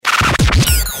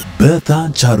Bertha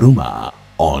Charuma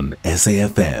on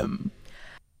SAFM.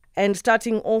 And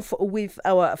starting off with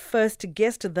our first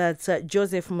guest, that's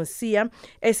Joseph Mosia,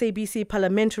 SABC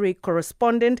Parliamentary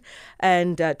Correspondent,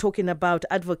 and talking about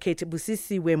Advocate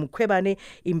Busisiwe Mkhwebane,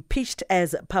 impeached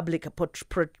as public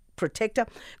protector.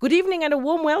 Good evening and a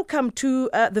warm welcome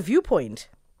to The Viewpoint.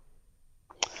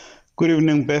 Good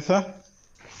evening, Betha.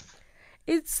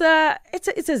 It's a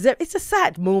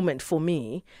sad moment for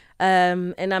me,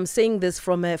 and I'm saying this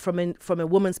from a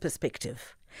woman's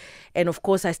perspective. And of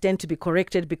course, I stand to be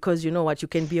corrected because you know what, you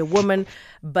can be a woman,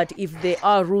 but if there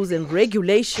are rules and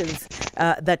regulations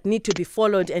that need to be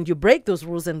followed and you break those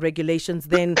rules and regulations,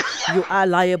 then you are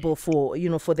liable for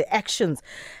the actions.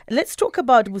 Let's talk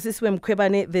about Busisiwe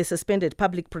Mkhwebane, the suspended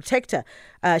public protector.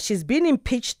 She's been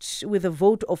impeached with a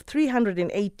vote of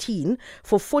 318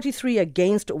 for 43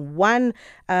 against, 1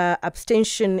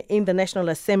 abstention in the National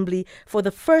Assembly for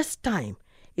the first time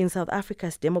in South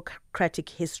Africa's democratic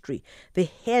history. The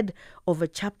head of a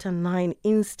Chapter 9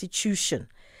 institution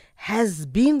has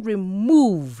been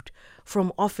removed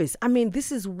from office. I mean, this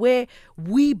is where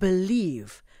we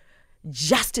believe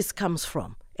justice comes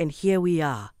from. And here we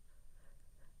are.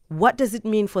 What does it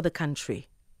mean for the country?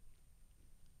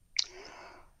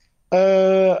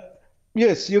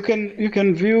 Yes, you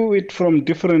can view it from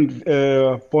different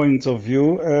points of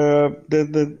view.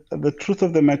 The truth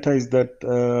of the matter is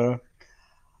that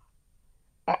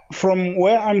from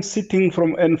where I'm sitting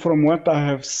from and from what I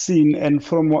have seen and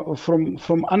from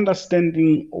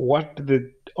understanding what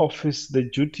the office, the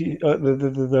duty,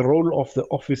 the role of the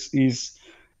office is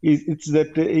it's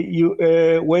that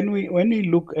when we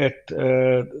look at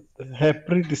her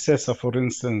predecessor, for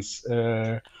instance,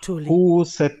 who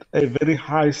set a very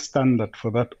high standard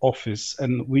for that office,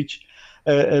 and which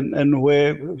and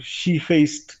where she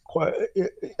faced quite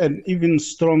and even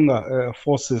stronger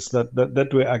forces that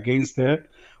were against her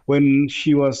when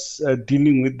she was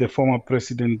dealing with the former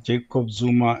president Jacob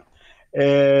Zuma,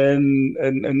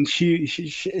 and she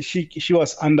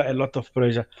was under a lot of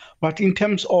pressure. But in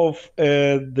terms of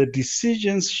the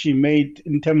decisions she made,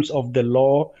 in terms of the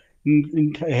law,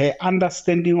 in her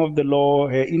understanding of the law,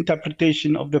 her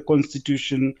interpretation of the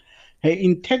constitution, her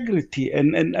integrity,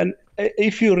 and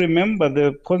if you remember,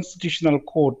 the Constitutional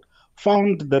Court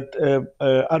found that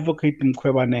Advocate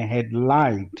Mkhwebane had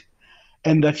lied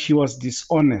and that she was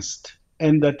dishonest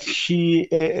and that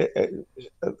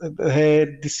her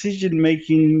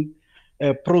decision-making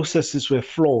processes were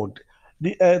flawed.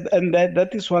 And that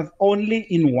is what only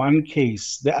in one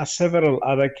case. There are several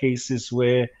other cases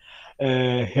where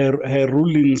her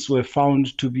rulings were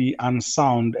found to be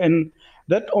unsound. And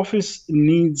that office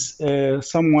needs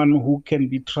someone who can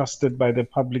be trusted by the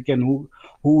public and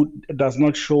who does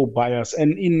not show bias.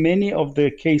 And in many of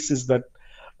the cases that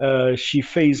she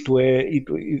faced, where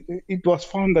it was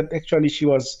found that actually she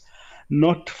was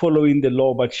not following the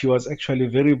law, but she was actually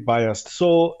very biased.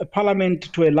 So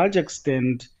Parliament, to a large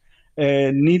extent,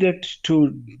 needed to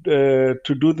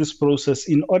do this process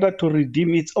in order to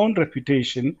redeem its own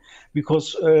reputation,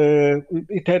 because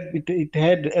it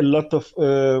had a lot of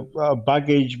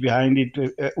baggage behind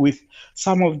it with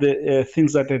some of the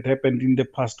things that had happened in the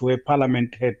past where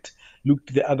Parliament had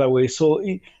looked the other way. So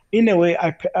in a way,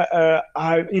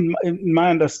 in my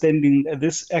understanding,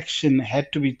 this action had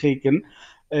to be taken.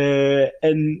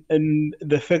 And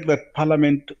the fact that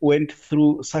Parliament went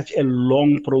through such a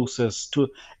long process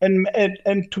and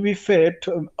to be fair,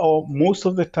 most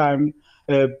of the time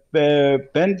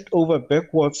bent over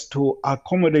backwards to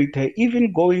accommodate her,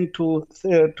 even going to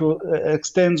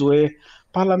extents where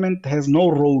Parliament has no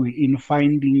role in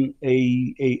finding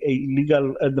a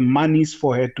legal the monies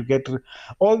for her to get.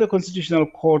 All the Constitutional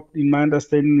Court, in my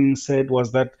understanding, said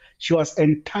was that she was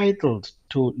entitled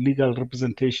to legal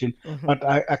representation, but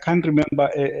I can't remember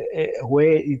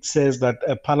where it says that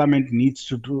Parliament needs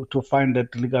to find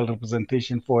that legal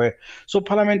representation for her. So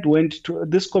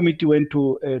this committee went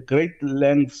to great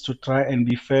lengths to try and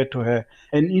be fair to her,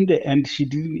 and in the end, she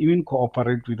didn't even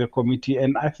cooperate with the committee.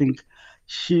 And I think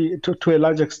she, to a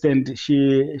large extent,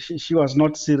 she was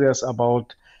not serious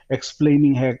about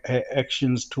explaining her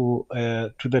actions to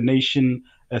the nation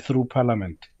through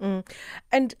Parliament.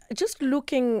 And just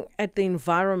looking at the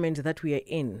environment that we are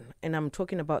in, and I'm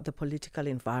talking about the political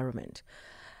environment,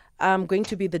 I'm going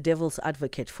to be the devil's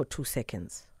advocate for 2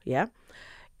 seconds, yeah?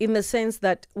 In the sense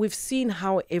that we've seen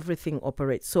how everything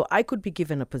operates. So I could be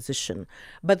given a position,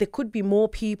 but there could be more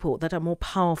people that are more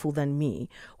powerful than me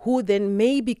who then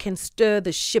maybe can stir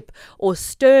the ship or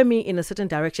stir me in a certain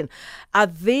direction. Are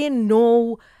there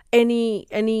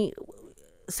any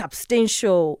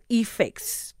substantial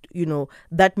effects,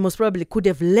 that most probably could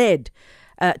have led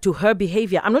to her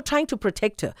behavior. I'm not trying to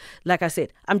protect her, like I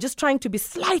said. I'm just trying to be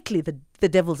slightly the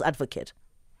devil's advocate.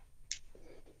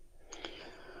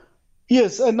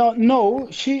 Yes, no,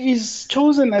 she is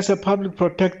chosen as a public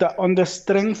protector on the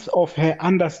strength of her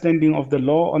understanding of the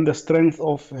law, on the strength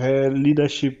of her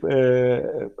leadership,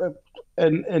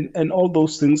 and all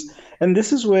those things. And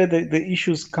this is where the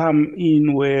issues come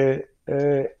in, where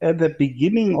at the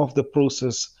beginning of the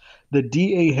process, the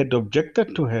DA had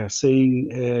objected to her,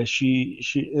 saying she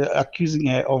accusing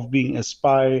her of being a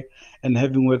spy and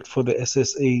having worked for the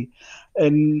SSA.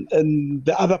 And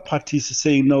the other parties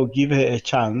saying no, give her a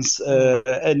chance.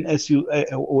 And as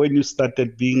when you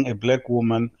started being a black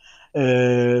woman,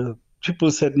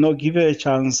 people said no, give her a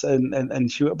chance, and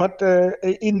she. But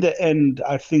in the end,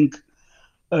 I think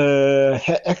her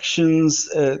actions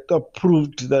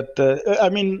proved that. I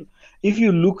mean, if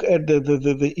you look at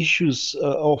the issues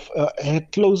of her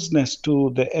closeness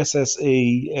to the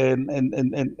SSA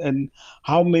and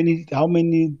how many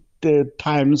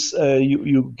times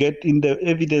you get in the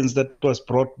evidence that was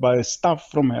brought by staff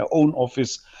from her own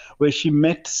office, where she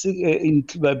met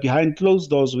behind closed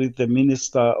doors with the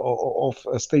Minister of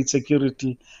State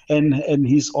Security and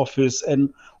his office,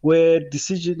 and where the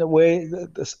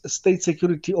state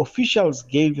security officials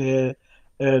gave her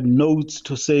notes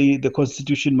to say the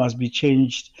constitution must be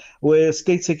changed, where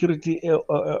state security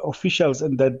officials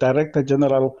and the Director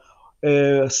General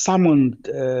summoned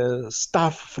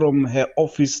staff from her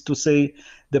office to say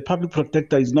the public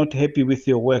protector is not happy with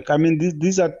your work. I mean,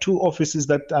 these are two offices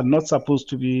that are not supposed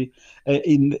to be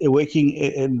working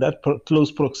in that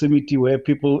close proximity, where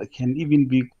people can even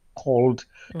be called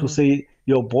to say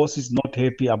your boss is not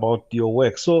happy about your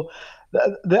work. So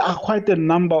there are quite a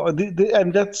number,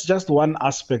 and that's just one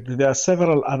aspect. There are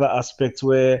several other aspects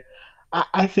where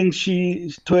I think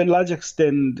she, to a large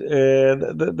extent,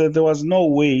 there was no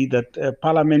way that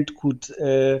Parliament could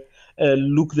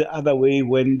look the other way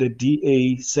when the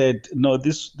DA said, no,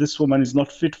 this woman is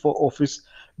not fit for office,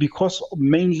 because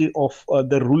mainly of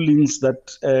the rulings that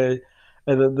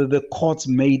the courts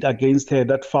made against her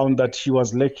that found that she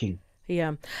was lacking.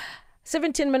 Yeah.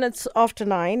 17 minutes after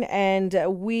 9, and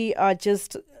we are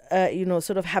just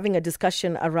sort of having a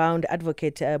discussion around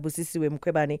Advocate Busisiwe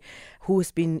Mkhwebane, who's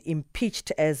been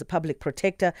impeached as public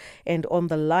protector. And on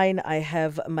the line, I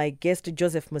have my guest,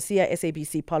 Joseph Mosia,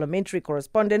 SABC Parliamentary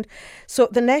Correspondent. So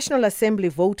the National Assembly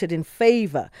voted in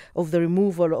favor of the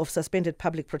removal of suspended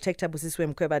public protector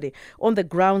Busisiwe Mkhwebane on the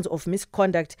grounds of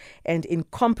misconduct and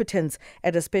incompetence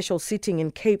at a special sitting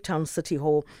in Cape Town City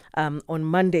Hall on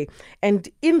Monday. And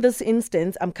in this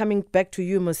instance, I'm coming back to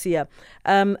you, Mosia.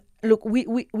 Look,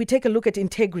 we take a look at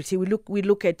integrity, we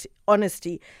look at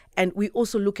honesty, and we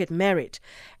also look at merit.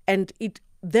 And it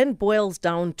then boils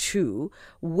down to,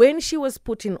 when she was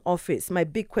put in office, my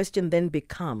big question then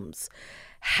becomes,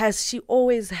 has she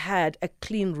always had a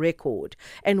clean record?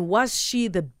 And was she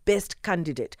the best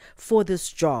candidate for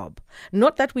this job?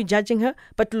 Not that we're judging her,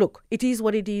 but look, it is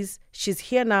what it is. She's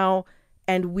here now,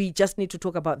 and we just need to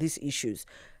talk about these issues.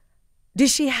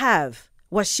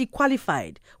 Was she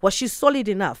qualified? Was she solid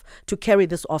enough to carry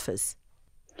this office?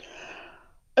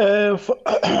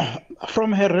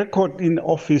 From her record in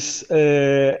office,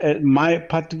 my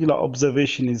particular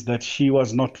observation is that she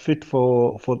was not fit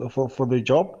for the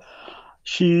job.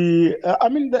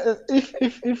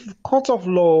 If courts of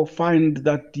law find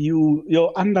that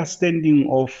your understanding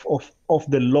of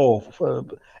the law,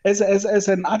 as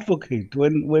an advocate,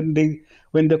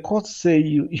 when the courts say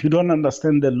you don't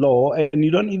understand the law, and you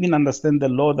don't even understand the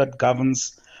law that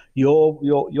governs your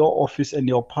office and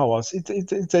your powers,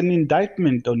 it's an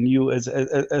indictment on you as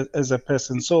a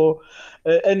person. So,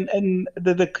 and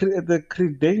the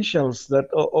credentials that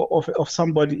of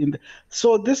somebody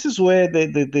so this is where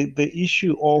the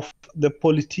issue of the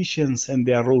politicians and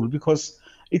their role, because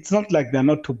it's not like they're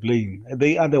not to blame.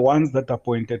 They are the ones that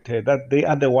appointed her. That they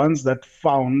are the ones that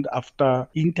found, after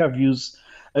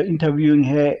interviewing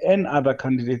her and other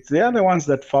candidates, they are the ones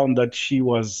that found that she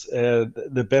was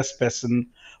the best person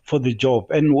for the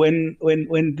job. And when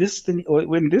this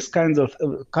kind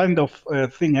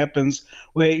of thing happens,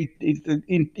 where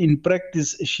in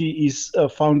practice she is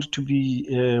found to be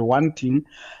wanting,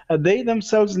 they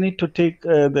themselves need to take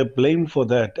the blame for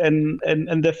that. And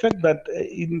the fact that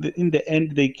in the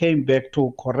end they came back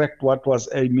to correct what was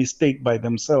a mistake by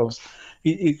themselves,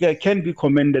 it can be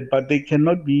commended, but they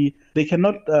cannot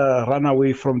run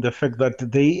away from the fact that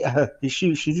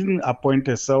she didn't appoint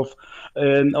herself,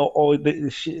 or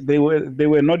they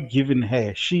were not given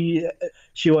her. She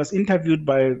was interviewed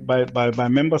by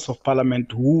members of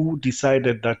parliament who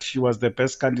decided that she was the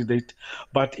best candidate.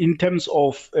 But in terms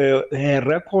of her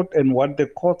record record and what the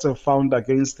courts have found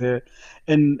against her,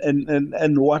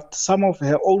 and what some of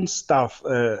her own staff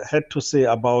had to say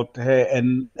about her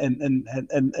and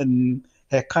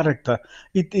her character,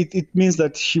 it means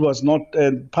that she was not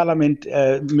Parliament.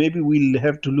 Maybe will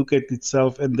have to look at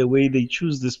itself and the way they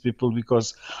choose these people,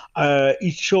 because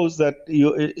it shows that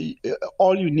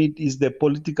all you need is the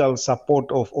political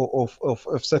support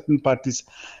of certain parties,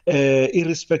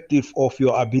 irrespective of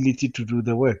your ability to do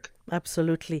the work.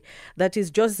 Absolutely. That is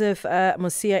Joseph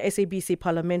Mosia, SABC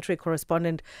Parliamentary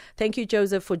Correspondent. Thank you,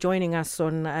 Joseph, for joining us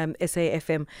on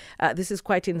SAFM. This is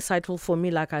quite insightful for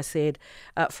me, like I said,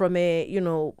 from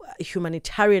a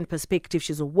humanitarian perspective.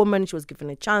 She's a woman, she was given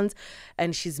a chance,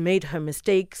 and she's made her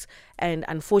mistakes. And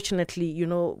unfortunately,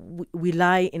 we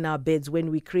lie in our beds.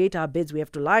 When we create our beds, we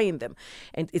have to lie in them.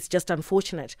 And it's just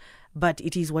unfortunate, but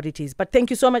it is what it is. But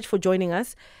thank you so much for joining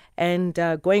us. And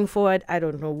going forward, I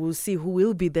don't know, we'll see who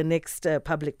will be the next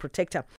public protector.